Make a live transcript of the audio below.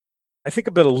I think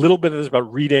about a little bit of this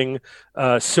about reading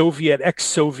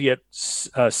ex-Soviet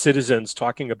citizens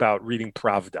talking about reading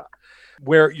Pravda,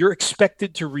 where you're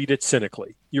expected to read it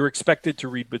cynically. You're expected to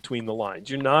read between the lines.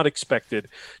 You're not expected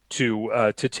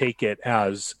to take it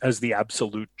as the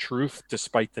absolute truth,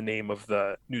 despite the name of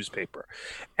the newspaper,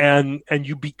 and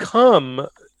you become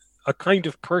a kind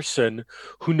of person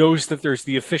who knows that there's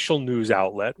the official news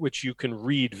outlet, which you can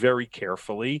read very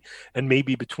carefully and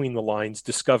maybe between the lines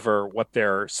discover what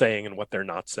they're saying and what they're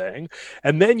not saying.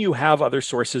 And then you have other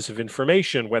sources of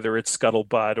information, whether it's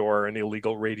Scuttlebutt or an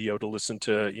illegal radio to listen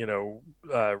to,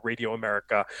 Radio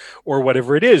America or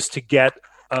whatever it is, to get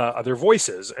other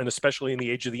voices. And especially in the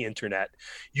age of the internet,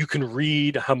 you can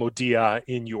read Hamodia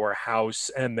in your house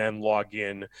and then log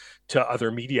in to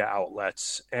other media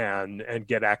outlets and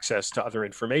get access to other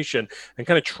information and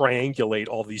kind of triangulate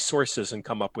all these sources and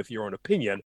come up with your own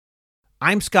opinion.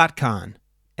 I'm Scott Kahn,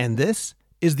 and this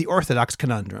is The Orthodox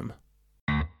Conundrum.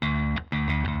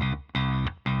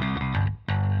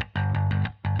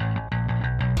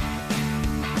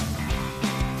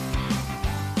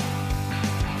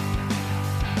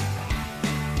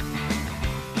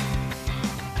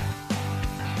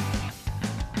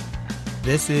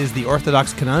 This is The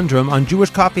Orthodox Conundrum on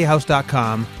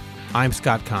JewishCoffeehouse.com. I'm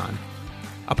Scott Kahn.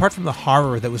 Apart from the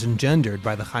horror that was engendered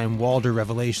by the Chaim Walder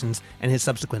revelations and his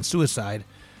subsequent suicide,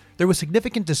 there was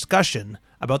significant discussion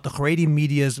about the Chareidi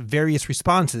media's various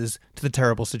responses to the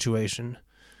terrible situation.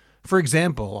 For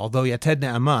example, although Yated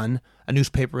Ne'aman, a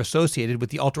newspaper associated with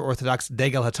the ultra-Orthodox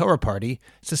Degel HaTorah party,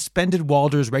 suspended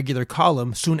Walder's regular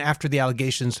column soon after the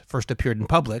allegations first appeared in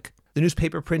public, the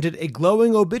newspaper printed a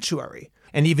glowing obituary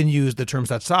and even used the term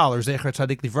Zatzal or Zecher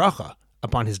Tzadik Livracha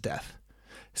upon his death.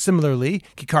 Similarly,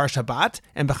 Kikar Shabbat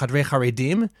and Bechadrei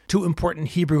Chareidim, two important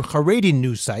Hebrew Chareidi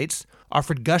news sites,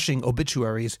 offered gushing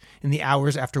obituaries in the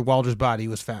hours after Walder's body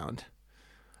was found.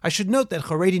 I should note that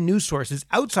Chareidi news sources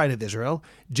outside of Israel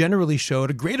generally showed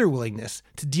a greater willingness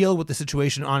to deal with the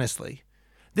situation honestly.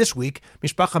 This week,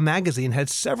 Mishpacha magazine had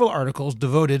several articles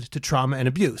devoted to trauma and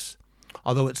abuse,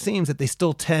 although it seems that they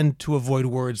still tend to avoid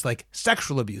words like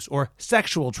sexual abuse or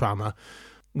sexual trauma,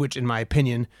 which, in my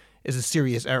opinion, is a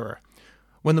serious error.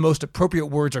 When the most appropriate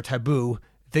words are taboo,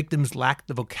 victims lack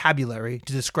the vocabulary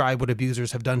to describe what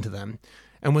abusers have done to them.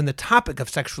 And when the topic of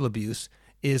sexual abuse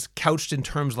is couched in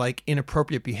terms like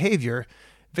inappropriate behavior,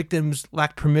 victims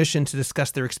lack permission to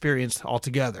discuss their experience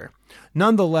altogether.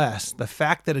 Nonetheless, the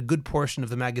fact that a good portion of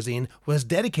the magazine was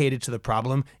dedicated to the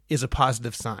problem is a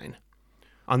positive sign.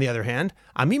 On the other hand,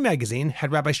 Ami magazine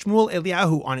had Rabbi Shmuel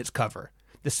Eliyahu on its cover,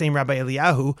 the same Rabbi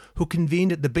Eliyahu who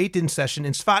convened the Beit Din session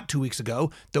in Sfat 2 weeks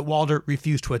ago that Walder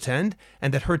refused to attend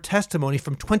and that heard testimony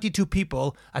from 22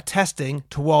 people attesting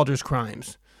to Walder's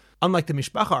crimes. Unlike the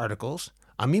Mishpacha articles,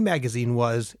 Ami magazine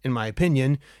was, in my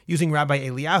opinion, using Rabbi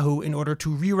Eliyahu in order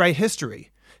to rewrite history,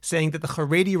 saying that the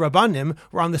Chareidi Rabbanim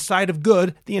were on the side of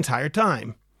good the entire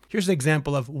time. Here's an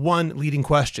example of one leading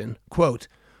question. Quote,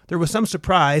 "There was some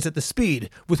surprise at the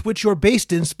speed with which your Beis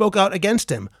Din spoke out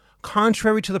against him,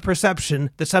 contrary to the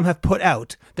perception that some have put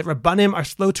out that Rabbanim are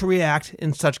slow to react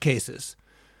in such cases."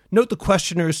 Note the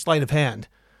questioner's sleight of hand.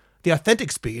 The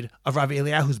authentic speed of Rabbi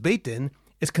Eliyahu's Beit Din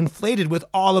is conflated with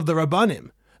all of the Rabbanim,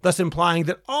 thus implying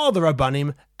that all the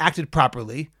Rabbanim acted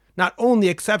properly, not only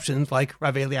exceptions like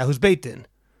Rabbi Eliyahu's Beit Din.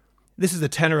 This is the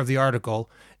tenor of the article,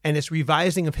 and its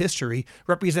revising of history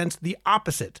represents the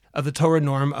opposite of the Torah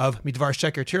norm of Midvar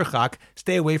Sheker Tirchak,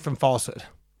 stay away from falsehood.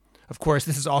 Of course,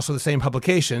 this is also the same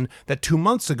publication that 2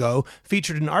 months ago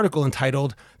featured an article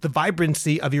entitled "The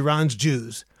Vibrancy of Iran's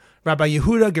Jews." Rabbi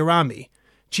Yehuda Gerami,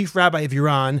 chief rabbi of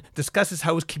Iran, discusses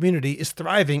how his community is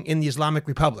thriving in the Islamic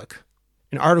Republic,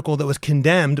 an article that was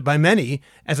condemned by many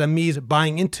as Ami's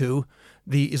buying into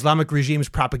the Islamic regime's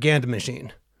propaganda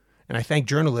machine. And I thank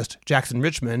journalist Jackson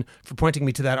Richman for pointing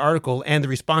me to that article and the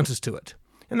responses to it.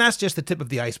 And that's just the tip of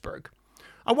the iceberg.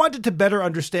 I wanted to better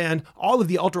understand all of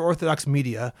the ultra-Orthodox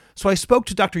media, so I spoke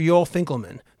to Dr. Yoel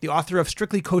Finkelman, the author of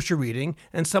Strictly Kosher Reading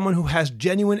and someone who has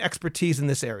genuine expertise in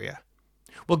this area.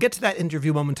 We'll get to that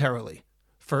interview momentarily.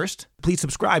 First, please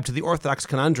subscribe to The Orthodox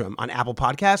Conundrum on Apple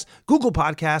Podcasts, Google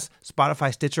Podcasts,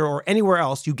 Spotify, Stitcher, or anywhere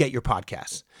else you get your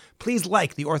podcasts. Please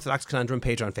like the Orthodox Conundrum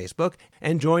page on Facebook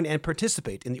and join and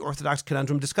participate in the Orthodox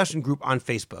Conundrum discussion group on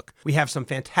Facebook. We have some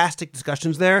fantastic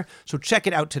discussions there, so check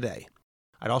it out today.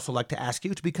 I'd also like to ask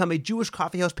you to become a Jewish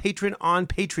Coffeehouse patron on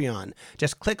Patreon.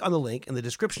 Just click on the link in the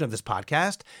description of this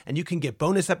podcast, and you can get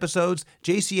bonus episodes,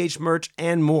 JCH merch,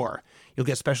 and more. You'll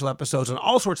get special episodes on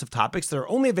all sorts of topics that are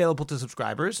only available to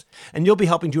subscribers, and you'll be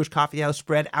helping Jewish Coffee House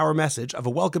spread our message of a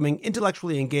welcoming,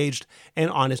 intellectually engaged, and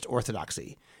honest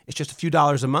orthodoxy. It's just a few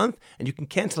dollars a month, and you can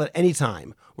cancel at any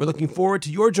time. We're looking forward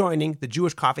to your joining the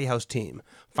Jewish Coffee House team.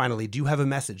 Finally, do you have a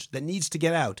message that needs to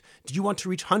get out? Do you want to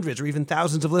reach hundreds or even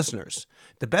thousands of listeners?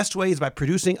 The best way is by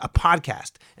producing a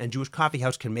podcast, and Jewish Coffee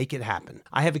House can make it happen.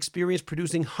 I have experience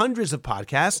producing hundreds of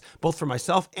podcasts, both for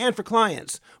myself and for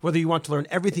clients. Whether you want to learn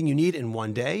everything you need in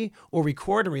one day, or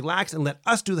record and relax and let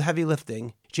us do the heavy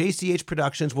lifting, JCH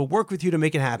Productions will work with you to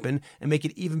make it happen and make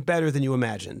it even better than you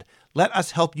imagined. Let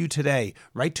us help you today.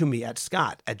 Write to me at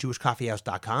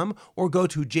scott@jewishcoffeehouse.com or go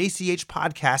to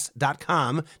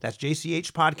jchpodcast.com, that's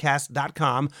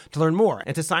jchpodcast.com, to learn more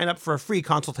and to sign up for a free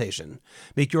consultation.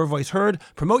 Make your voice heard,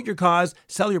 promote your cause,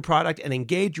 sell your product, and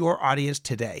engage your audience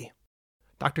today.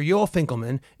 Dr. Yoel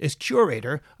Finkelman is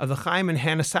curator of the Chaim and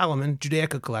Hannah Salomon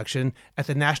Judaica collection at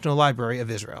the National Library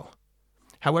of Israel.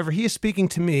 However, he is speaking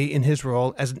to me in his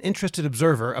role as an interested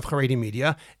observer of Chareidi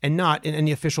media and not in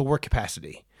any official work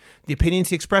capacity. The opinions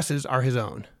he expresses are his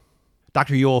own.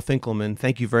 Dr. Yoel Finkelman,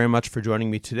 thank you very much for joining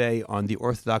me today on the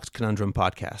Orthodox Conundrum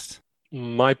podcast.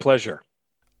 My pleasure.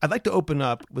 I'd like to open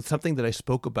up with something that I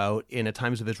spoke about in a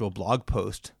Times of Israel blog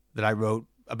post that I wrote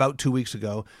about 2 weeks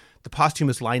ago, the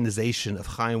posthumous lionization of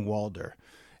Chaim Walder.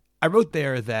 I wrote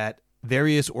there that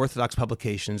various Orthodox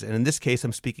publications, and in this case,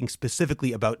 I'm speaking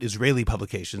specifically about Israeli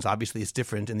publications. Obviously, it's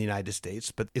different in the United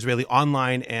States, but Israeli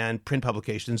online and print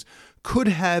publications could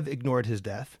have ignored his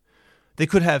death. They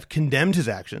could have condemned his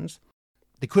actions.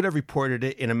 They could have reported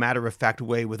it in a matter-of-fact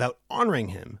way without honoring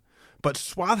him. But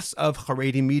swaths of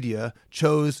Chareidi media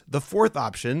chose the fourth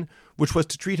option, which was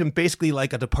to treat him basically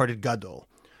like a departed gadol.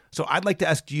 So I'd like to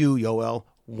ask you, Yoel,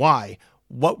 why?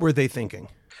 What were they thinking?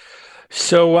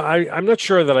 So I'm not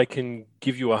sure that I can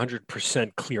give you a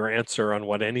 100% clear answer on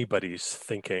what anybody's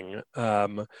thinking,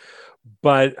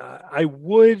 but I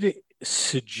would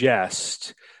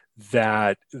suggest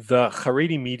that the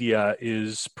Chareidi media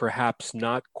is perhaps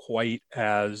not quite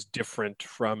as different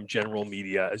from general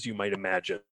media as you might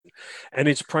imagine. And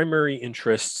its primary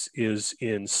interests is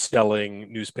in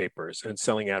selling newspapers and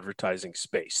selling advertising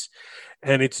space.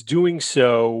 And it's doing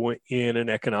so in an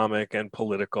economic and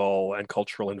political and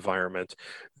cultural environment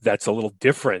that's a little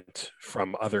different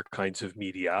from other kinds of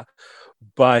media.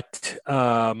 But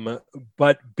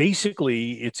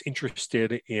basically, it's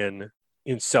interested in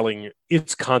selling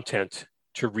its content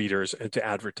to readers and to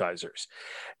advertisers.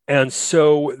 And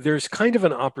so there's kind of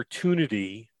an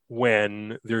opportunity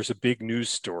when there's a big news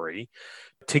story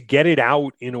to get it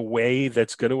out in a way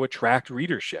that's going to attract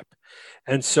readership.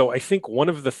 And so I think one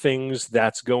of the things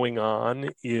that's going on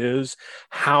is,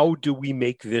 how do we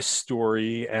make this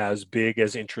story as big,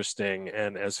 as interesting,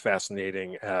 and as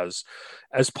fascinating as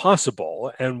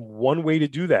possible? And one way to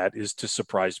do that is to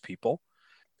surprise people.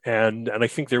 And I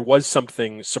think there was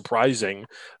something surprising,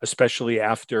 especially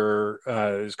after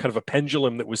it was kind of a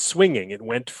pendulum that was swinging. It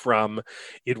went from,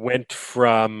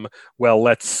 well,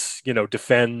 let's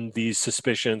defend these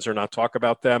suspicions or not talk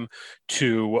about them,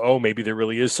 to, oh, maybe there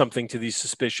really is something to these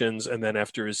suspicions. And then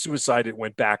after his suicide, it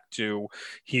went back to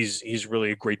he's really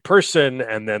a great person.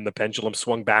 And then the pendulum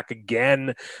swung back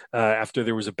again after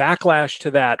there was a backlash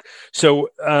to that. So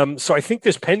I think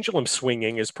this pendulum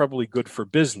swinging is probably good for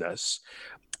business.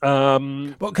 Well,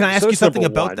 can I ask you something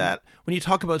about that? When you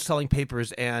talk about selling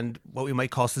papers and what we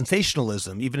might call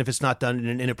sensationalism, even if it's not done in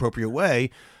an inappropriate way,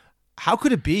 how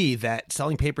could it be that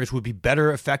selling papers would be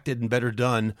better affected and better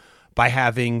done by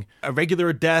having a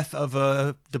regular death of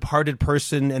a departed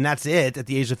person, and that's it, at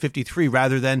the age of 53,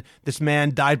 rather than this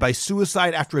man died by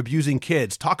suicide after abusing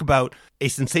kids? Talk about a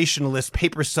sensationalist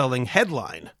paper-selling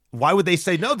headline. Why would they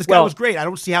say, no, this guy was great? I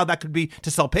don't see how that could be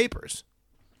to sell papers.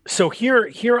 So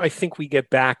here, I think we get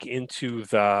back into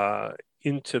the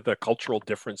cultural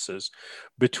differences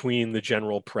between the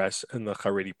general press and the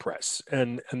Chareidi press,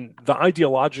 and the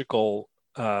ideological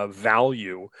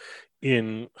value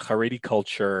in Chareidi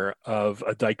culture of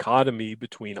a dichotomy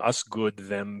between us good,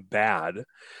 them bad,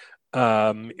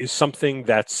 is something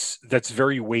that's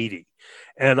very weighty.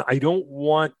 And I don't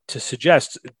want to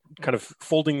suggest, kind of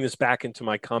folding this back into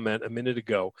my comment a minute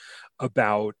ago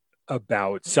about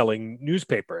selling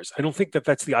newspapers, I don't think that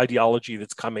that's the ideology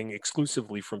that's coming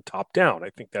exclusively from top down.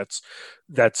 I think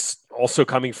that's also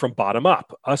coming from bottom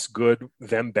up. Us good,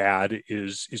 them bad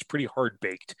is pretty hard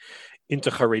baked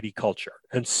into Chareidi culture.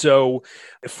 And so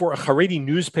for a Chareidi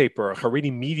newspaper, a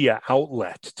Chareidi media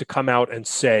outlet to come out and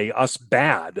say us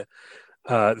bad,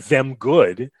 them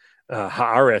good,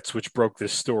 Haaretz, which broke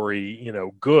this story,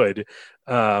 good,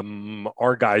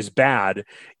 our guy's bad,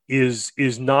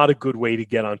 is not a good way to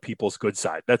get on people's good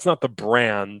side. That's not the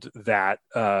brand that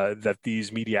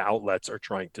these media outlets are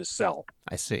trying to sell.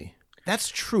 I see. That's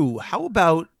true. How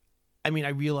about, I mean, I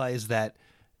realize that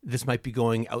this might be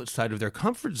going outside of their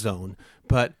comfort zone,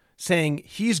 but saying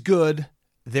he's good,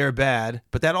 they're bad,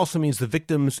 but that also means the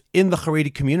victims in the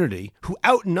Chareidi community, who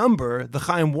outnumber the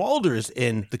Chaim Walders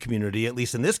in the community, at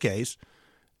least in this case,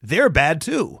 they're bad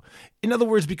too. In other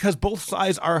words, because both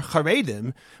sides are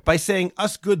Chareidim, by saying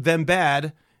us good, them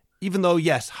bad, even though,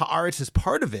 yes, Haaretz is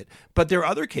part of it, but there are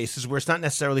other cases where it's not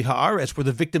necessarily Haaretz, where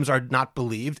the victims are not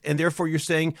believed, and therefore you're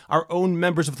saying our own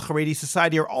members of the Chareidi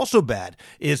society are also bad.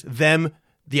 Is them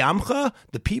the Amcha,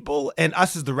 the people, and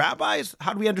us as the rabbis?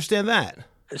 How do we understand that?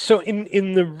 So in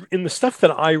the stuff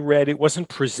that I read, it wasn't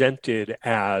presented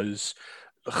as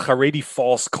Chareidi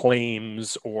false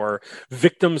claims or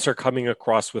victims are coming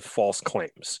across with false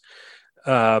claims.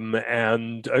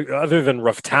 And other than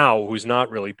Rav Tau, who's not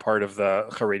really part of the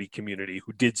Chareidi community,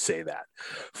 who did say that,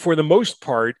 for the most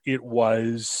part, it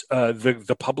was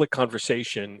the public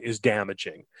conversation is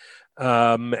damaging,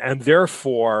 and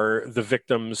therefore the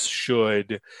victims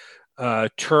should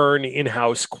turn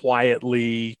in-house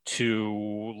quietly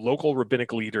to local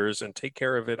rabbinic leaders and take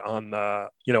care of it on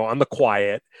the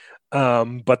quiet.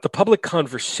 But the public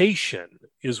conversation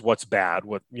is what's bad.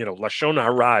 What Lashon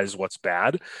Hara is what's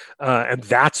bad, and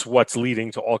that's what's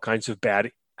leading to all kinds of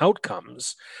bad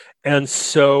outcomes. And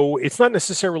so it's not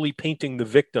necessarily painting the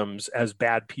victims as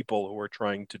bad people who are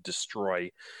trying to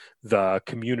destroy the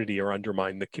community or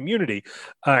undermine the community.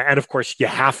 And of course, you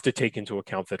have to take into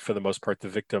account that for the most part, the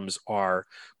victims are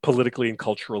politically and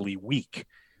culturally weak.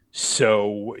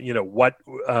 So, what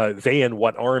they and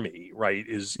what army, right,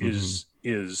 is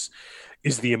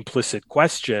the implicit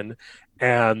question.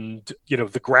 And,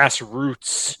 the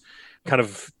grassroots kind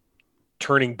of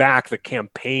turning back the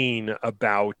campaign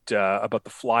about the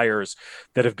flyers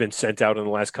that have been sent out in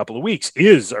the last couple of weeks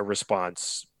is a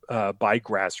response by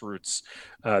grassroots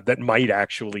that might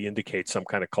actually indicate some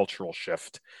kind of cultural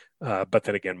shift, but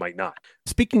then again, might not.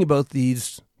 Speaking about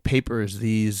these papers,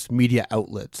 these media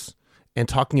outlets, and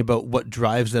talking about what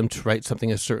drives them to write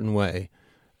something a certain way,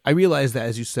 I realize that,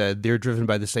 as you said, they're driven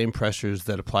by the same pressures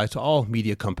that apply to all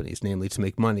media companies, namely to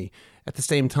make money. At the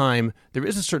same time, there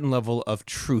is a certain level of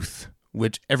truth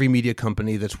which every media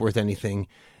company that's worth anything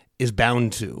is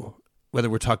bound to. Whether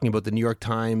we're talking about the New York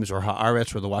Times or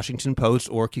Haaretz or the Washington Post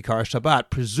or Kikar Shabbat,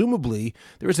 presumably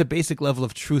there is a basic level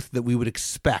of truth that we would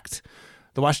expect.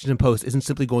 The Washington Post isn't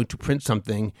simply going to print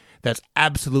something that's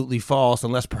absolutely false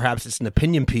unless perhaps it's an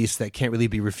opinion piece that can't really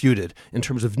be refuted. In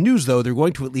terms of news, though, they're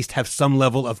going to at least have some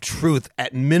level of truth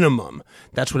at minimum.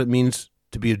 That's what it means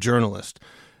to be a journalist.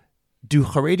 Do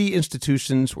Chareidi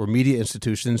institutions or media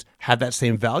institutions have that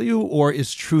same value, or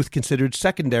is truth considered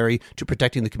secondary to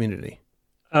protecting the community?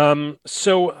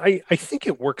 So I think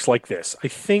it works like this. I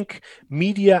think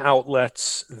media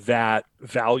outlets that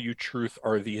value truth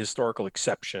are the historical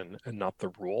exception and not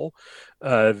the rule.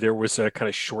 There was a kind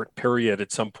of short period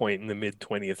at some point in the mid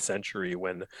 20th century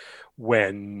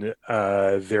when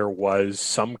there was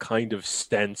some kind of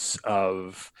sense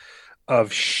of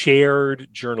shared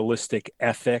journalistic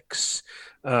ethics,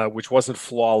 which wasn't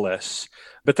flawless.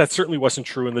 But that certainly wasn't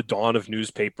true in the dawn of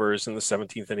newspapers in the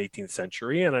 17th and 18th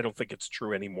century, and I don't think it's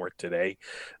true anymore today.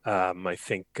 I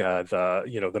think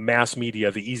the mass media,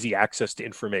 the easy access to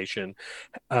information,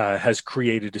 has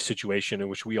created a situation in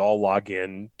which we all log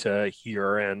in to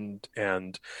hear and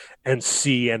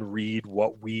see and read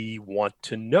what we want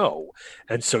to know,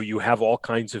 and so you have all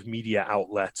kinds of media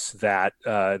outlets that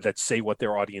say what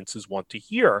their audiences want to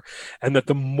hear, and that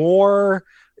the more,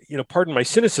 pardon my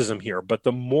cynicism here, but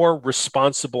the more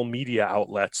responsible media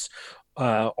outlets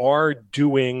are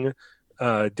doing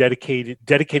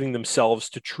dedicating themselves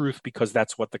to truth because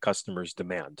that's what the customers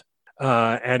demand.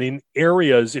 And in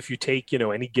areas, if you take,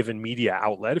 any given media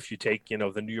outlet, if you take,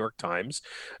 the New York Times,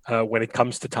 when it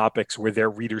comes to topics where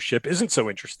their readership isn't so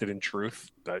interested in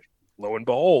truth, lo and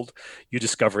behold, you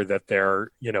discover that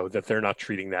they're not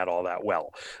treating that all that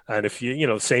well. And if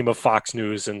same of Fox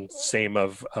News and same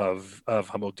of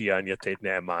Hamodia and Yated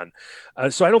Ne'eman.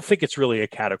 So I don't think it's really a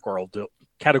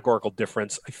categorical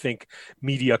difference. I think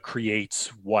media creates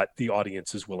what the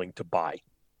audience is willing to buy.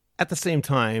 At the same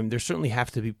time, there certainly have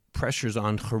to be pressures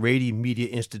on Chareidi media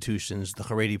institutions, the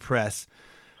Chareidi press,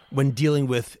 when dealing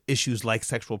with issues like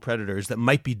sexual predators that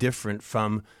might be different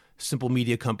from simple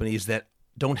media companies that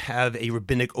don't have a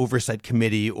rabbinic oversight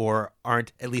committee or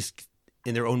aren't, at least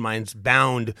in their own minds,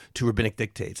 bound to rabbinic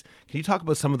dictates. Can you talk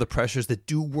about some of the pressures that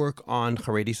do work on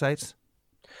Chareidi sites?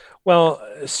 Well,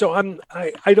 so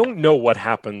I don't know what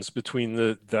happens between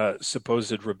the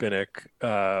supposed rabbinic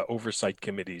oversight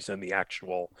committees and the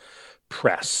actual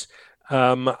press.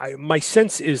 My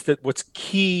sense is that what's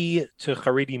key to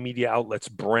Chareidi media outlets'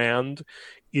 brand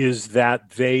is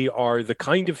that they are the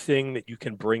kind of thing that you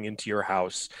can bring into your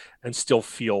house and still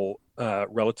feel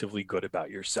relatively good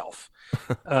about yourself.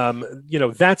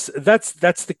 That's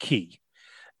the key.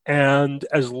 And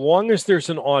as long as there's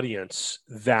an audience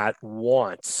that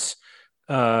wants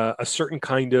a certain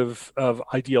kind of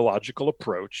ideological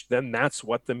approach, then that's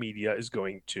what the media is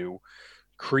going to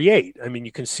create. I mean,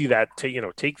 you can see that.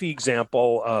 Take the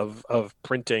example of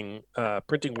printing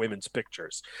women's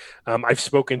pictures. I've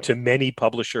spoken to many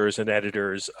publishers and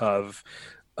editors of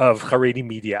Chareidi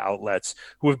media outlets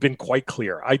who have been quite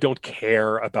clear. I don't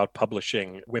care about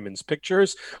publishing women's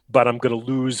pictures, but I'm going to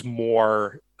lose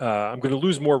more. I'm going to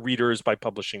lose more readers by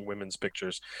publishing women's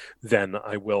pictures than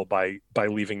I will by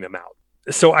leaving them out.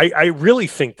 So I really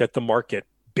think that the market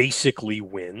basically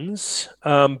wins.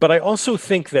 But I also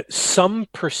think that some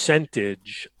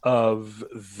percentage of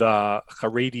the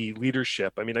Haredi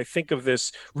leadership, I mean, I think of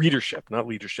this readership, not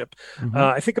leadership.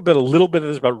 I think about a little bit of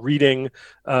this about reading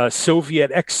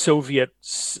ex-Soviet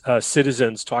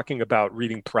citizens talking about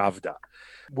reading Pravda,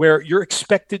 where you're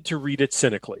expected to read it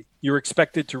cynically. You're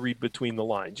expected to read between the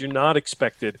lines. You're not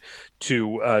expected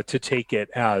to take it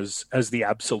as the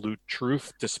absolute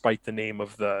truth, despite the name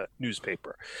of the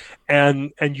newspaper,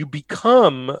 and you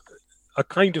become a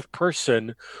kind of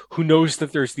person who knows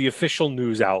that there's the official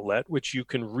news outlet, which you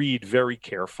can read very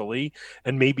carefully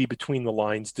and maybe between the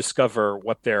lines discover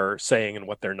what they're saying and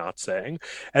what they're not saying.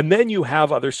 And then you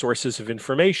have other sources of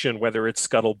information, whether it's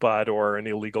Scuttlebutt or an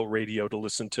illegal radio to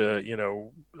listen to,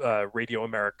 Radio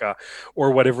America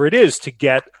or whatever it is to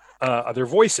get other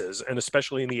voices. And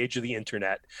especially in the age of the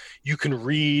internet, you can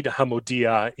read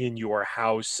Hamodia in your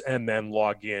house and then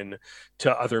log in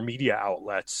to other media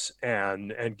outlets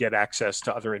and get access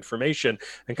to other information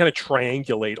and kind of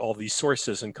triangulate all these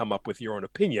sources and come up with your own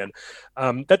opinion.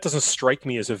 That doesn't strike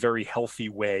me as a very healthy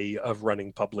way of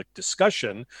running public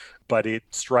discussion, but it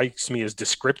strikes me as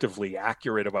descriptively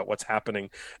accurate about what's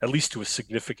happening, at least to a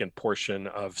significant portion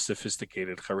of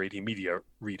sophisticated Haredi media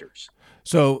readers.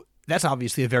 So that's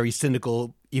obviously a very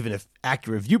cynical, even if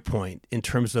accurate viewpoint in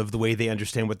terms of the way they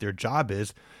understand what their job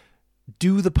is.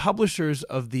 Do the publishers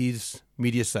of these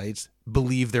media sites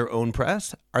believe their own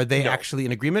press? Are they actually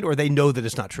in agreement, or they know that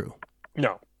it's not true?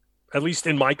 No. At least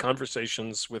in my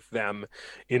conversations with them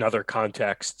in other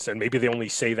contexts, and maybe they only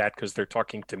say that because they're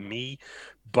talking to me,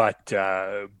 but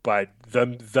the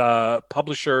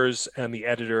publishers and the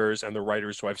editors and the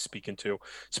writers who I've spoken to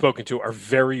are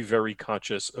very, very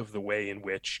conscious of the way in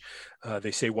which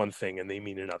they say one thing and they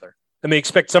mean another, and they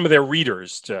expect some of their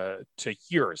readers to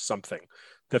hear something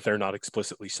that they're not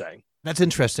explicitly saying. That's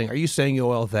interesting. Are you saying,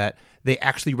 Yoel, that they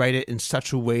actually write it in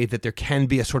such a way that there can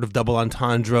be a sort of double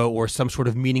entendre or some sort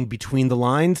of meaning between the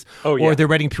lines? Oh, yeah. Or they're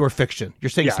writing pure fiction? You're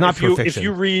saying it's not pure fiction.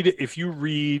 If you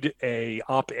read a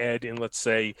op-ed in, let's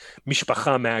say,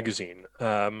 Mishpacha magazine,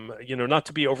 not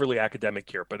to be overly academic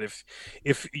here, but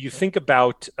if you think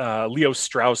about Leo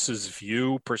Strauss's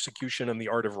view, Persecution and the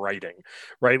Art of Writing,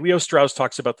 right? Leo Strauss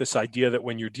talks about this idea that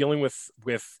when you're dealing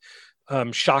with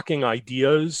shocking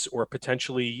ideas or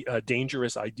potentially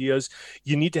dangerous ideas,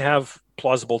 you need to have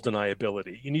plausible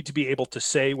deniability. You need to be able to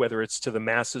say, whether it's to the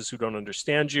masses who don't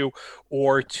understand you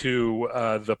or to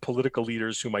the political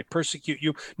leaders who might persecute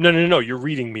you, no, you're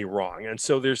reading me wrong. And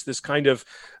so there's this kind of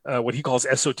what he calls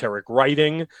esoteric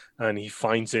writing, and he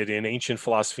finds it in ancient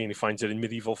philosophy and he finds it in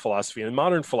medieval philosophy and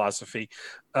modern philosophy.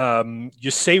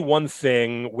 You say one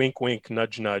thing, wink, wink,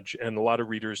 nudge, nudge, and a lot of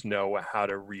readers know how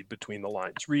to read between the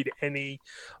lines. Read any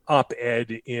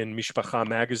op-ed in Mishpacha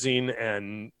magazine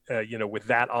and, with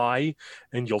that eye,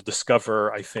 and you'll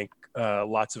discover, I think,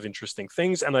 lots of interesting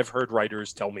things. And I've heard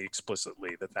writers tell me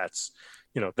explicitly that's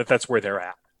where they're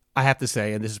at. I have to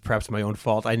say, and this is perhaps my own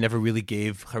fault, I never really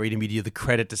gave Haredi Media the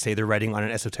credit to say they're writing on an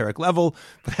esoteric level,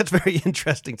 but that's very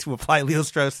interesting to apply Leo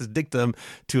Strauss's dictum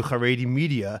to Haredi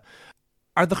Media.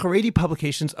 Are the Haredi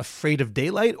publications afraid of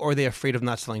daylight, or are they afraid of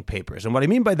not selling papers? And what I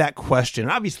mean by that question,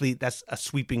 obviously that's a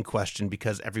sweeping question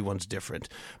because everyone's different,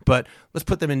 but let's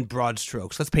put them in broad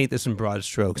strokes. Let's paint this in broad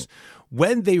strokes.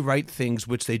 When they write things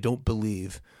which they don't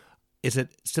believe, is it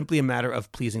simply a matter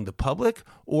of pleasing the public,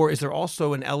 or is there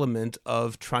also an element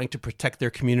of trying to protect their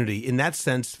community? In that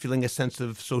sense, feeling a sense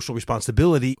of social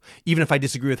responsibility, even if I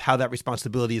disagree with how that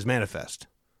responsibility is manifest?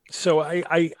 So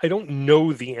I don't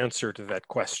know the answer to that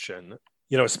question,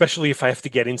 especially if I have to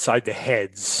get inside the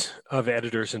heads of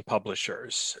editors and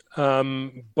publishers.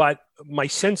 But my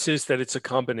sense is that it's a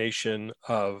combination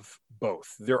of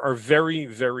both. There are very,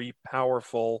 very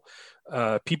powerful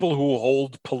people who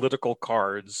hold political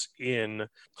cards in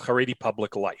Chareidi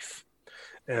public life,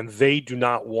 and they do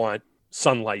not want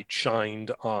sunlight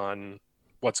shined on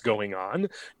what's going on,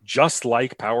 just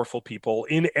like powerful people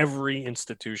in every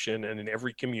institution and in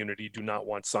every community do not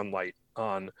want sunlight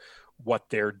on what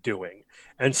they're doing.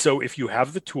 And so if you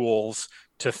have the tools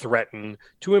to threaten,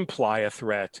 to imply a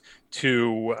threat,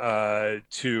 to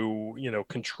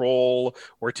control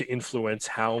or to influence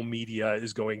how media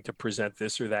is going to present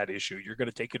this or that issue, you're going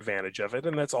to take advantage of it,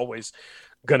 and that's always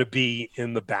going to be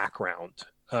in the background.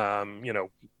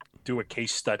 Do a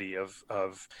case study of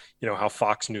how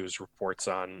Fox News reports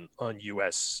on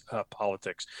U.S.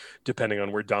 Politics, depending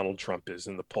on where Donald Trump is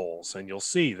in the polls, and you'll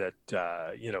see that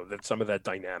that some of that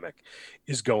dynamic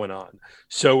is going on.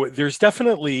 So there's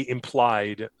definitely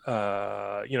implied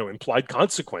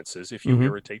consequences if you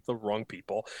irritate the wrong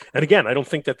people. And again, I don't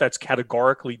think that that's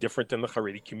categorically different than the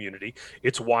Chareidi community.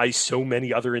 It's why so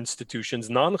many other institutions,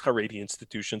 non-Chareidi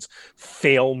institutions,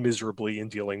 fail miserably in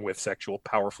dealing with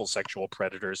powerful sexual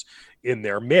predators in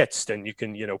their midst. And you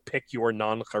can pick your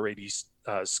non-Chareidi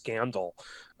scandal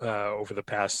over the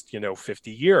past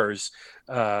 50 years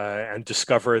and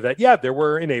discover that there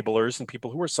were enablers and people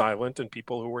who were silent and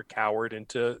people who were cowered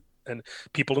into, and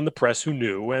people in the press who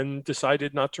knew and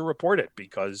decided not to report it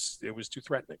because it was too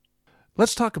threatening.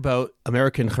 Let's talk about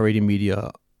American Chareidi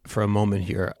media for a moment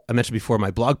here. I mentioned before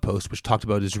my blog post, which talked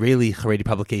about Israeli Chareidi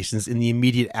publications in the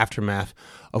immediate aftermath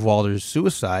of Walder's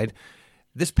suicide.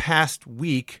 This past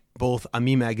week, both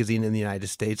Ami magazine in the United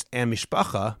States and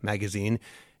Mishpacha magazine,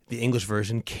 the English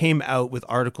version, came out with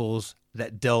articles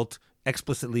that dealt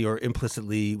explicitly or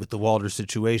implicitly with the Walder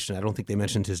situation. I don't think they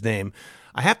mentioned his name.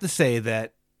 I have to say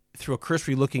that through a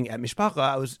cursory looking at Mishpacha,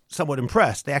 I was somewhat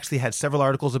impressed. They actually had several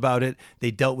articles about it. They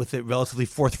dealt with it relatively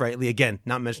forthrightly. Again,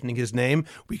 not mentioning his name.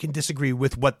 We can disagree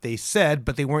with what they said,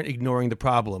 but they weren't ignoring the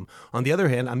problem. On the other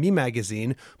hand, Ami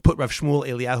magazine put Rav Shmuel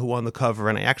Eliyahu on the cover,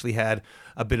 and I actually had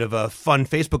a bit of a fun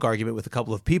Facebook argument with a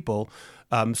couple of people.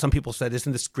 Some people said,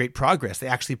 isn't this great progress? They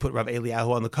actually put Rav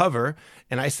Eliyahu on the cover,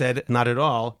 and I said, not at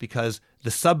all, because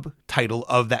the subtitle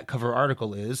of that cover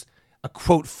article is a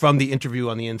quote from the interview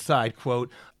on the inside,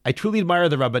 quote, "I truly admire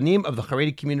the Rabbanim of the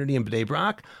Chareidi community in Bnei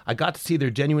Brak. I got to see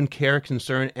their genuine care,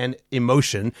 concern, and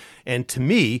emotion." And to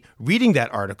me, reading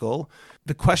that article,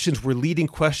 the questions were leading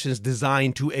questions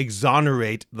designed to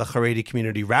exonerate the Chareidi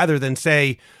community rather than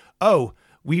say, oh,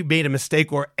 we made a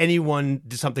mistake or anyone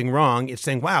did something wrong. It's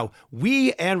saying, wow,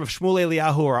 we and Rav Shmuel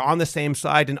Eliyahu are on the same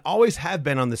side and always have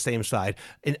been on the same side.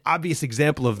 An obvious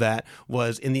example of that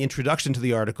was in the introduction to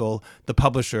the article, the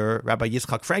publisher, Rabbi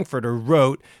Yitzchak Frankfurter,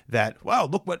 wrote that, wow,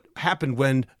 look what happened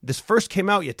when this first came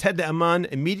out. Yated Amman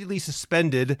immediately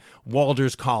suspended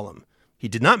Walder's column. He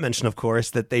did not mention, of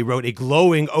course, that they wrote a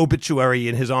glowing obituary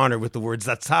in his honor with the word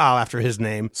Zatzal after his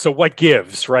name. So what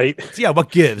gives, right? Yeah,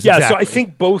 what gives? Yeah, exactly. So I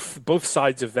think both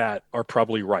sides of that are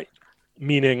probably right.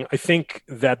 Meaning, I think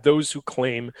that those who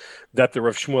claim that the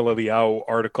Rav Shmuel Eliyahu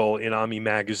article in Ami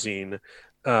magazine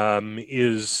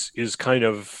is kind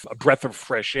of a breath of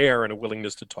fresh air and a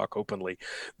willingness to talk openly,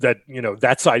 that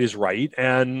that side is right,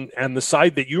 and the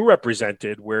side that you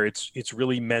represented, where it's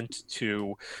really meant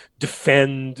to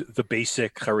defend the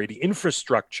basic Haredi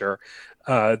infrastructure,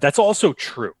 that's also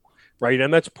true. Right.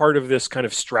 And that's part of this kind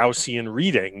of Straussian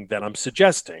reading that I'm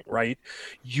suggesting. Right.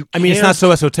 I mean, it's not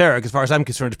so esoteric as far as I'm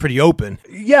concerned. It's pretty open.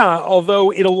 Yeah.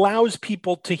 Although it allows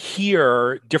people to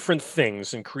hear different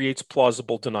things and creates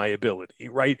plausible deniability.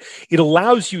 Right. It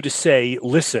allows you to say,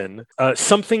 listen,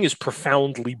 something is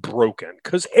profoundly broken,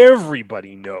 because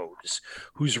everybody knows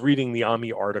who's reading the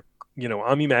Ami article.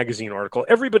 Ami magazine article,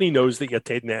 everybody knows that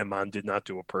Yated Ne'eman did not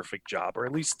do a perfect job, or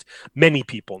at least many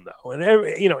people know. And,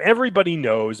 everybody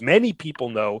knows, many people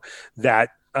know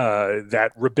that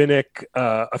that rabbinic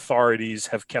authorities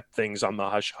have kept things on the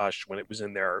hush-hush when it was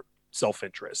in their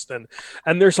self-interest.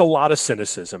 And there's a lot of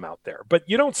cynicism out there, but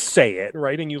you don't say it,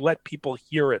 right? And you let people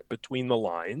hear it between the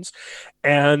lines.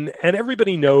 And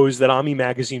everybody knows that Ami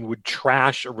magazine would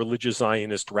trash a religious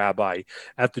Zionist rabbi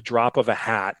at the drop of a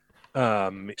hat.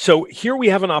 So here we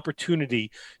have an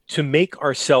opportunity to make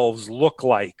ourselves look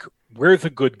like we're the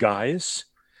good guys.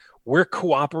 We're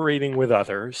cooperating with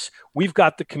others. We've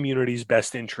got the community's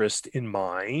best interest in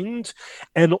mind,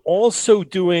 and also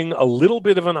doing a little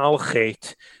bit of an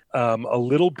al-chet, a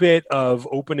little bit of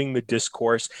opening the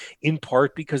discourse, in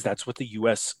part because that's what the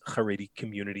U.S. Haredi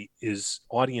community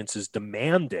audience is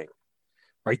demanding.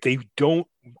 Right?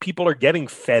 People are getting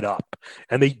fed up,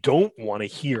 and they don't want to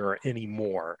hear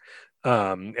anymore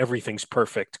everything's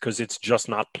perfect because it's just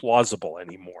not plausible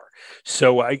anymore.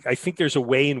 So I think there's a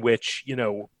way in which,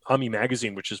 Ami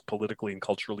Magazine, which is politically and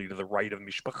culturally to the right of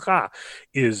Mishpacha,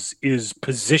 is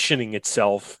positioning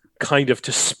itself kind of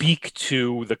to speak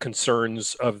to the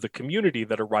concerns of the community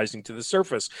that are rising to the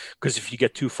surface. Because if you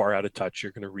get too far out of touch,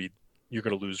 you're going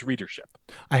to lose readership.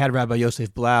 I had Rabbi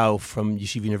Yosef Blau from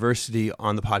Yeshiva University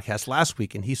on the podcast last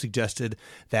week, and he suggested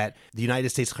that the United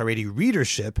States Chareidi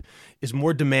readership is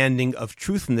more demanding of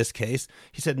truth in this case.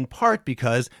 He said in part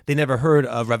because they never heard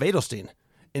of Rav Edelstein.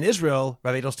 In Israel,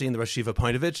 Rav Edelstein, the Rosh Yeshiva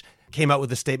Ponevezh, came out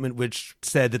with a statement which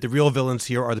said that the real villains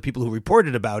here are the people who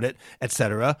reported about it,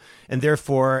 etc., and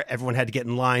therefore everyone had to get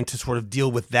in line to sort of deal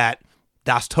with that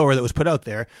Das Torah that was put out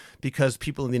there, because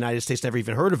people in the United States never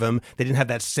even heard of him. They didn't have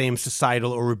that same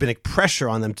societal or rabbinic pressure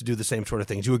on them to do the same sort of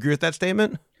things. Do you agree with that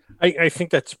statement? I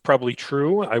think that's probably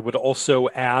true. I would also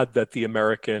add that the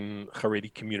American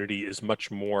Haredi community is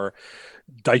much more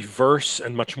diverse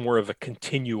and much more of a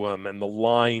continuum, and the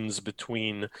lines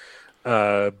between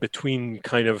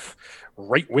kind of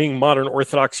right-wing modern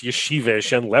Orthodox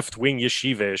yeshivish and left-wing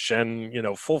yeshivish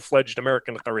and full-fledged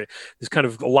American Haredi. There's kind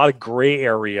of a lot of gray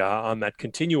area on that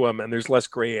continuum, and there's less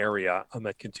gray area on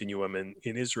that continuum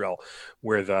in Israel,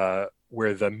 where the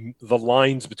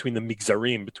lines between the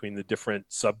migzarim, between the different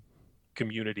sub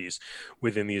communities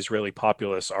within the Israeli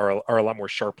populace are a lot more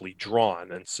sharply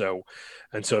drawn, and so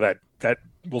that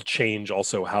will change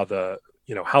also how the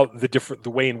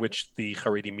way in which the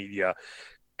Haredi media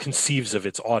conceives of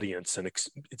its audience and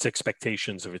its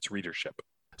expectations of its readership.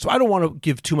 So I don't want to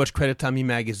give too much credit to Ami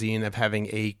Magazine of having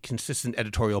a consistent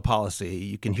editorial policy.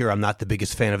 You can hear I'm not the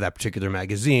biggest fan of that particular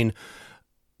magazine.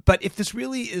 But if this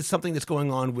really is something that's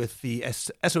going on with the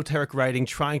esoteric writing,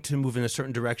 trying to move in a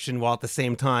certain direction while at the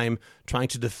same time trying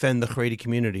to defend the Haredi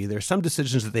community, there are some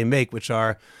decisions that they make which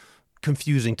are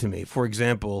confusing to me. For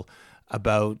example,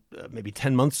 about maybe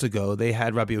 10 months ago, they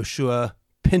had Rabbi Yoshua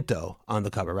Pinto on the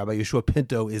cover. Rabbi Yoshua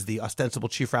Pinto is the ostensible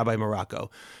chief rabbi of Morocco,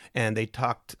 and they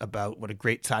talked about what a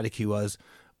great tzaddik he was.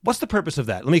 What's the purpose of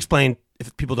that? Let me explain,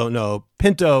 if people don't know.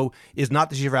 Pinto is not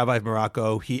the chief rabbi of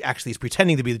Morocco. He actually is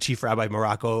pretending to be the chief rabbi of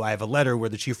Morocco. I have a letter where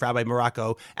the chief rabbi of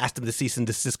Morocco asked him to cease and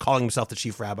desist calling himself the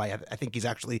chief rabbi. I think he's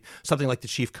actually something like the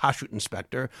chief kashrut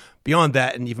inspector. Beyond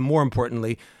that, and even more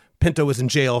importantly, Pinto was in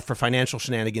jail for financial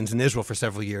shenanigans in Israel for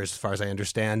several years, as far as I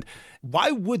understand. Why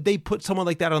would they put someone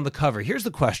like that on the cover? Here's the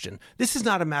question. This is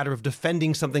not a matter of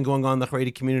defending something going on in the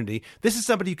Haredi community. This is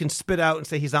somebody you can spit out and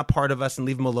say he's not part of us and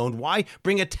leave him alone. Why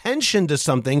bring attention to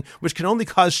something which can only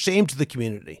cause shame to the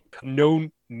community? No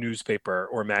newspaper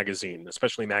or magazine,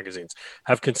 especially magazines,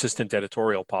 have consistent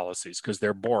editorial policies because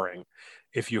they're boring.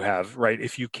 If you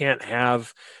can't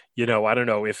have, I don't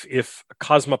know, if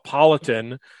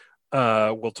Cosmopolitan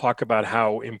we'll talk about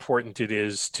how important it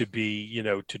is to be,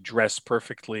 to dress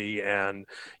perfectly and,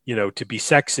 to be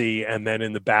sexy. And then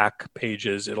in the back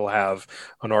pages, it'll have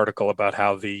an article about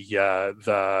how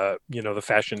the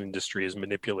fashion industry is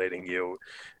manipulating you.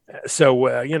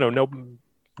 So,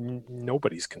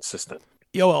 nobody's consistent.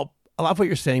 Well, a lot of what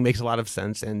you're saying makes a lot of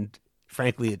sense. And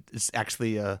frankly, it's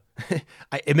actually,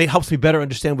 helps me better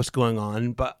understand what's going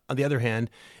on. But on the other hand,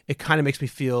 it kind of makes me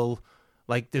feel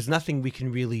like there's nothing we can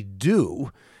really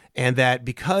do, and that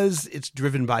because it's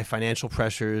driven by financial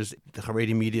pressures, the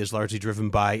Haredi media is largely driven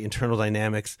by internal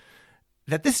dynamics,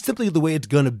 that this is simply the way it's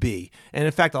going to be. And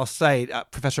in fact, I'll cite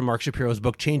Professor Mark Shapiro's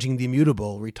book, Changing the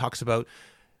Immutable, where he talks about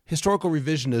historical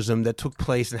revisionism that took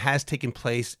place and has taken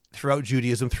place throughout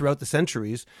Judaism, throughout the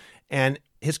centuries. And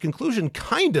his conclusion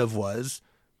kind of was,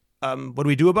 what do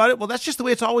we do about it? Well, that's just the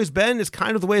way it's always been. It's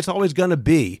kind of the way it's always going to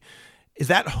be. Is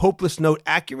that hopeless note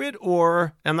accurate?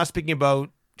 Or, I'm not speaking about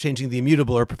Changing the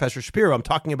Immutable or Professor Shapiro. I'm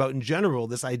talking about in general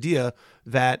this idea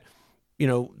that,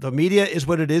 the media is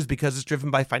what it is because it's driven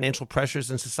by financial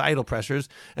pressures and societal pressures.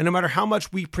 And no matter how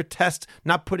much we protest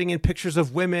not putting in pictures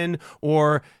of women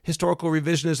or historical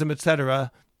revisionism,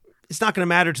 etc., it's not going to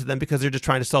matter to them because they're just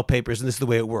trying to sell papers, and this is the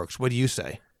way it works. What do you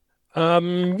say?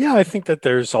 Yeah, I think that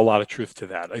there's a lot of truth to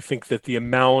that. I think that the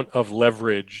amount of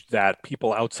leverage that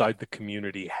people outside the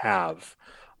community have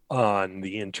on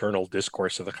the internal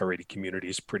discourse of the Haredi community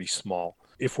is pretty small.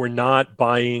 If we're not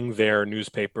buying their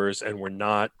newspapers and we're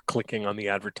not clicking on the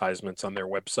advertisements on their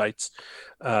websites,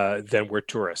 then we're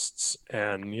tourists.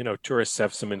 And, tourists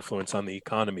have some influence on the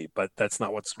economy, but that's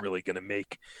not what's really going to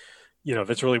make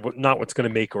that's really not what's going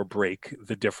to make or break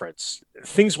the difference.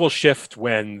 Things will shift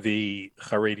when the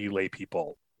Haredi lay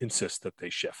people insist that they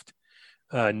shift,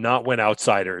 not when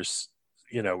outsiders,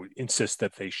 insist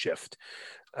that they shift.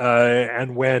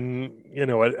 And when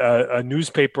a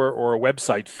newspaper or a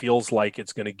website feels like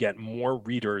it's going to get more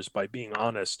readers by being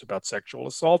honest about sexual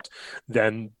assault,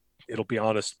 then it'll be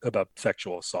honest about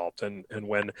sexual assault. And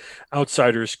when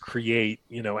outsiders create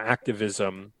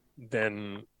activism,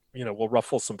 then we'll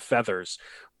ruffle some feathers,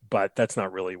 but that's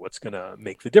not really what's going to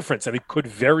make the difference. And it could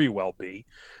very well be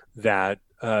that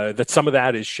that some of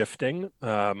that is shifting.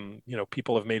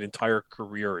 People have made entire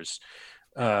careers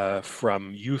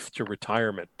from youth to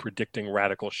retirement, predicting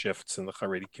radical shifts in the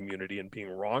Chareidi community and being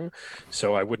wrong.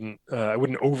 So I wouldn't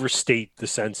overstate the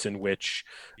sense in which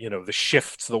the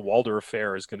shifts, the Walder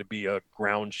affair, is going to be a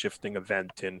ground shifting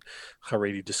event in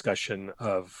Chareidi discussion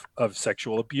of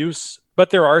sexual abuse. But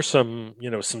there are some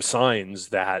signs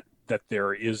that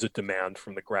there is a demand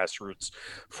from the grassroots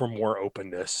for more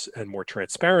openness and more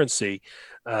transparency.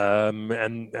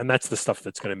 And that's the stuff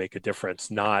that's going to make a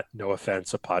difference, not, no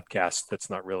offense, a podcast that's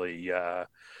not really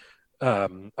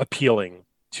appealing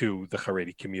to the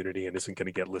Chareidi community and isn't going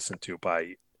to get listened to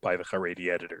by the Chareidi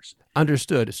editors.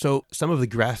 Understood. So some of the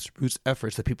grassroots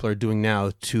efforts that people are doing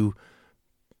now to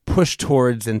push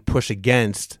towards and push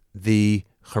against the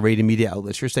Chareidi media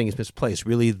outlets, you're saying is misplaced.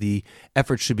 Really, the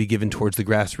effort should be given towards the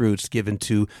grassroots, given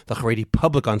to the Chareidi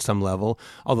public on some level.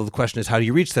 Although the question is, how do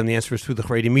you reach them? The answer is through the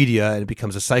Chareidi media, and it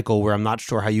becomes a cycle where I'm not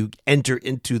sure how you enter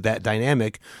into that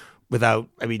dynamic without,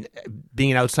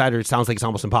 being an outsider, it sounds like it's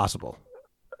almost impossible.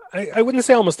 I wouldn't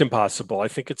say almost impossible. I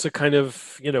think it's a kind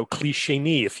of,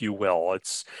 cliché, if you will.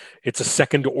 It's a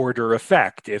second order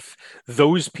effect. If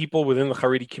those people within the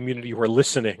Chareidi community who are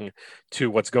listening to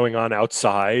what's going on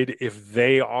outside, if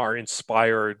they are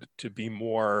inspired to be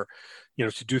more,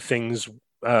 to do things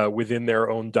within their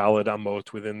own Dalet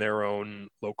Amot, within their own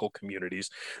local communities,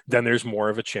 then there's more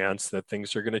of a chance that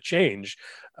things are going to change.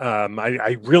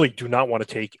 I really do not want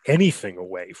to take anything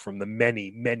away from the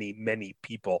many, many, many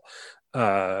people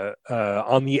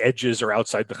on the edges or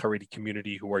outside the Chareidi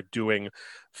community who are doing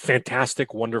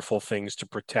fantastic, wonderful things to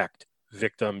protect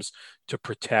victims, to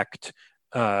protect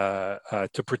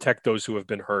those who have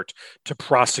been hurt, to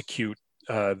prosecute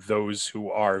those who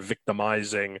are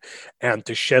victimizing, and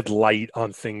to shed light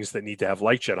on things that need to have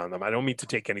light shed on them. I don't mean to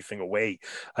take anything away.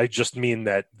 I just mean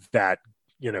that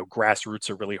grassroots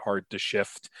are really hard to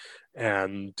shift,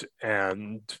 and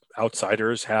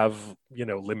outsiders have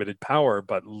limited power.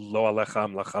 But lo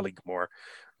alechem lachaligmor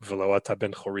v'lo ata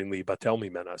ben chorin li batel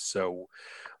mimena. So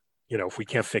if we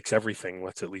can't fix everything,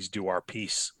 let's at least do our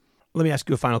piece. Let me ask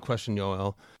you a final question,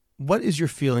 Yoel. What is your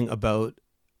feeling about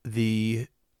the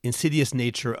insidious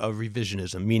nature of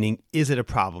revisionism? Meaning, is it a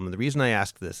problem? And the reason I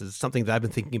ask this is something that I've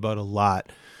been thinking about a lot.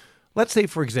 Let's say,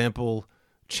 for example,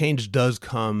 change does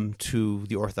come to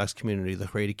the Orthodox community, the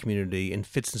Chareidi community, in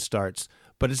fits and starts,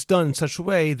 but it's done in such a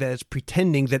way that it's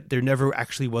pretending that there never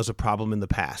actually was a problem in the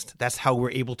past. That's how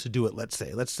we're able to do it, let's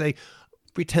say. Let's say,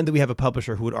 pretend that we have a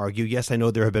publisher who would argue, yes, I know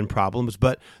there have been problems,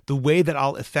 but the way that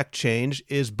I'll effect change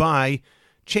is by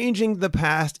changing the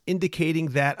past, indicating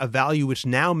that a value which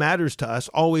now matters to us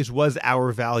always was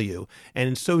our value. And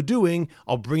in so doing,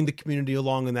 I'll bring the community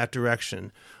along in that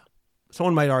direction.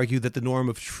 Someone might argue that the norm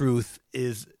of truth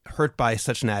is hurt by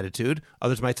such an attitude.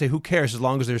 Others might say, who cares as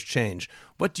long as there's change?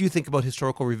 What do you think about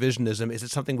historical revisionism? Is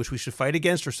it something which we should fight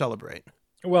against or celebrate?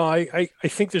 Well, I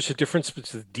think there's a difference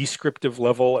between the descriptive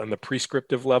level and the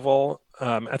prescriptive level.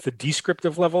 At the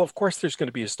descriptive level, of course, there's going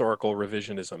to be historical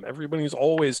revisionism. Everybody's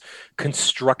always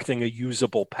constructing a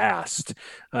usable past.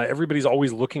 Everybody's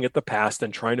always looking at the past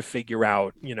and trying to figure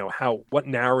out, what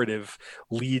narrative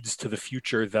leads to the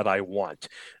future that I want.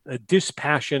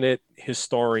 Dispassionate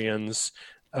historians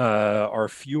are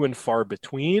few and far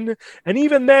between. And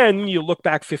even then, you look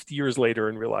back 50 years later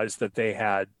and realize that they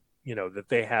had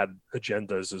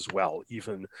agendas as well,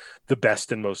 even the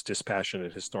best and most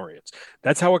dispassionate historians.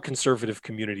 That's how a conservative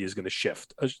community is going to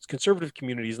shift. A conservative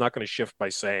community is not going to shift by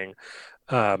saying,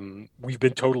 we've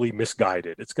been totally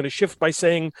misguided. It's going to shift by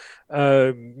saying,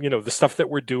 the stuff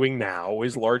that we're doing now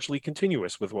is largely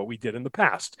continuous with what we did in the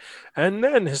past. And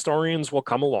then historians will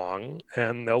come along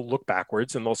and they'll look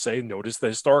backwards and they'll say, notice the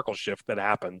historical shift that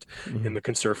happened in the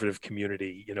conservative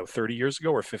community, 30 years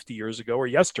ago or 50 years ago or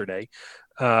yesterday.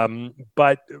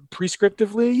 But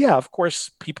prescriptively, yeah, of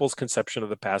course, people's conception of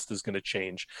the past is going to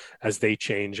change as they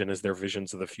change and as their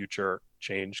visions of the future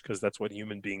change, because that's what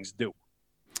human beings do.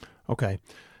 Okay.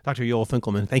 Dr. Yoel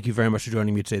Finkelman, thank you very much for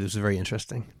joining me today. This was very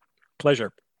interesting.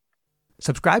 Pleasure.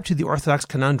 Subscribe to The Orthodox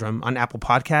Conundrum on Apple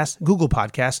Podcasts, Google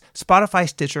Podcasts, Spotify,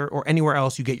 Stitcher, or anywhere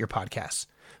else you get your podcasts.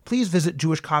 Please visit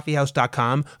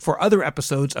jewishcoffeehouse.com for other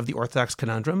episodes of The Orthodox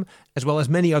Conundrum, as well as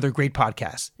many other great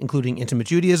podcasts, including Intimate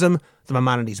Judaism, The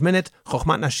Maimonides Minute,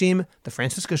 Chochmat Nashim, The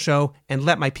Francisca Show, and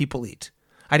Let My People Eat.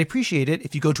 I'd appreciate it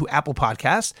if you go to Apple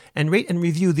Podcasts and rate and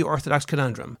review The Orthodox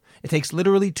Conundrum. It takes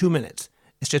literally 2 minutes.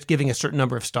 It's just giving a certain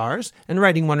number of stars and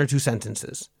writing 1 or 2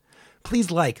 sentences. Please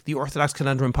like the Orthodox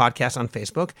Conundrum podcast on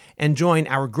Facebook and join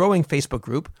our growing Facebook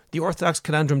group, the Orthodox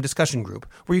Conundrum Discussion Group,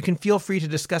 where you can feel free to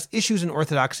discuss issues in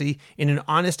Orthodoxy in an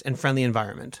honest and friendly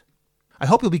environment. I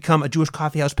hope you'll become a Jewish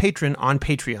Coffee House patron on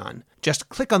Patreon. Just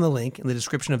click on the link in the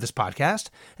description of this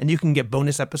podcast, and you can get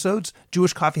bonus episodes,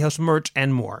 Jewish Coffee House merch,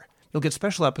 and more. You'll get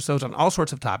special episodes on all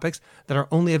sorts of topics that are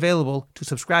only available to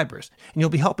subscribers, and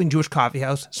you'll be helping Jewish Coffee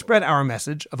House spread our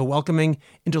message of a welcoming,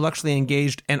 intellectually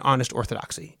engaged, and honest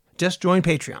Orthodoxy. Just join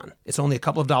Patreon. It's only a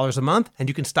couple of dollars a month, and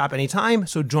you can stop anytime,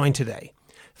 so join today.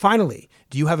 Finally,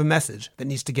 do you have a message that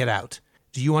needs to get out?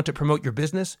 Do you want to promote your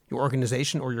business, your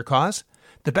organization, or your cause?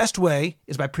 The best way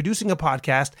is by producing a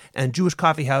podcast, and Jewish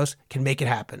Coffee House can make it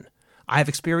happen. I have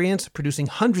experience producing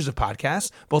hundreds of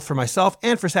podcasts, both for myself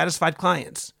and for satisfied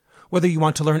clients. Whether you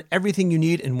want to learn everything you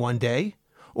need in one day,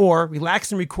 or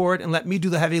relax and record and let me do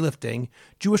the heavy lifting,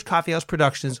 Jewish Coffee House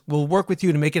Productions will work with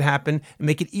you to make it happen and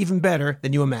make it even better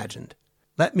than you imagined.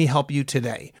 Let me help you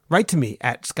today. Write to me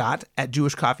at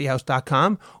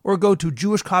scott@jewishcoffeehouse.com or go to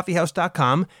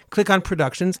jewishcoffeehouse.com, click on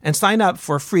Productions, and sign up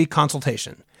for a free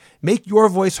consultation. Make your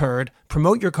voice heard,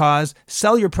 promote your cause,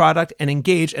 sell your product, and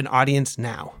engage an audience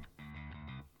now.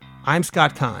 I'm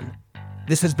Scott Kahn.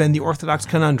 This has been The Orthodox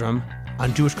Conundrum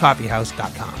on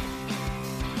jewishcoffeehouse.com.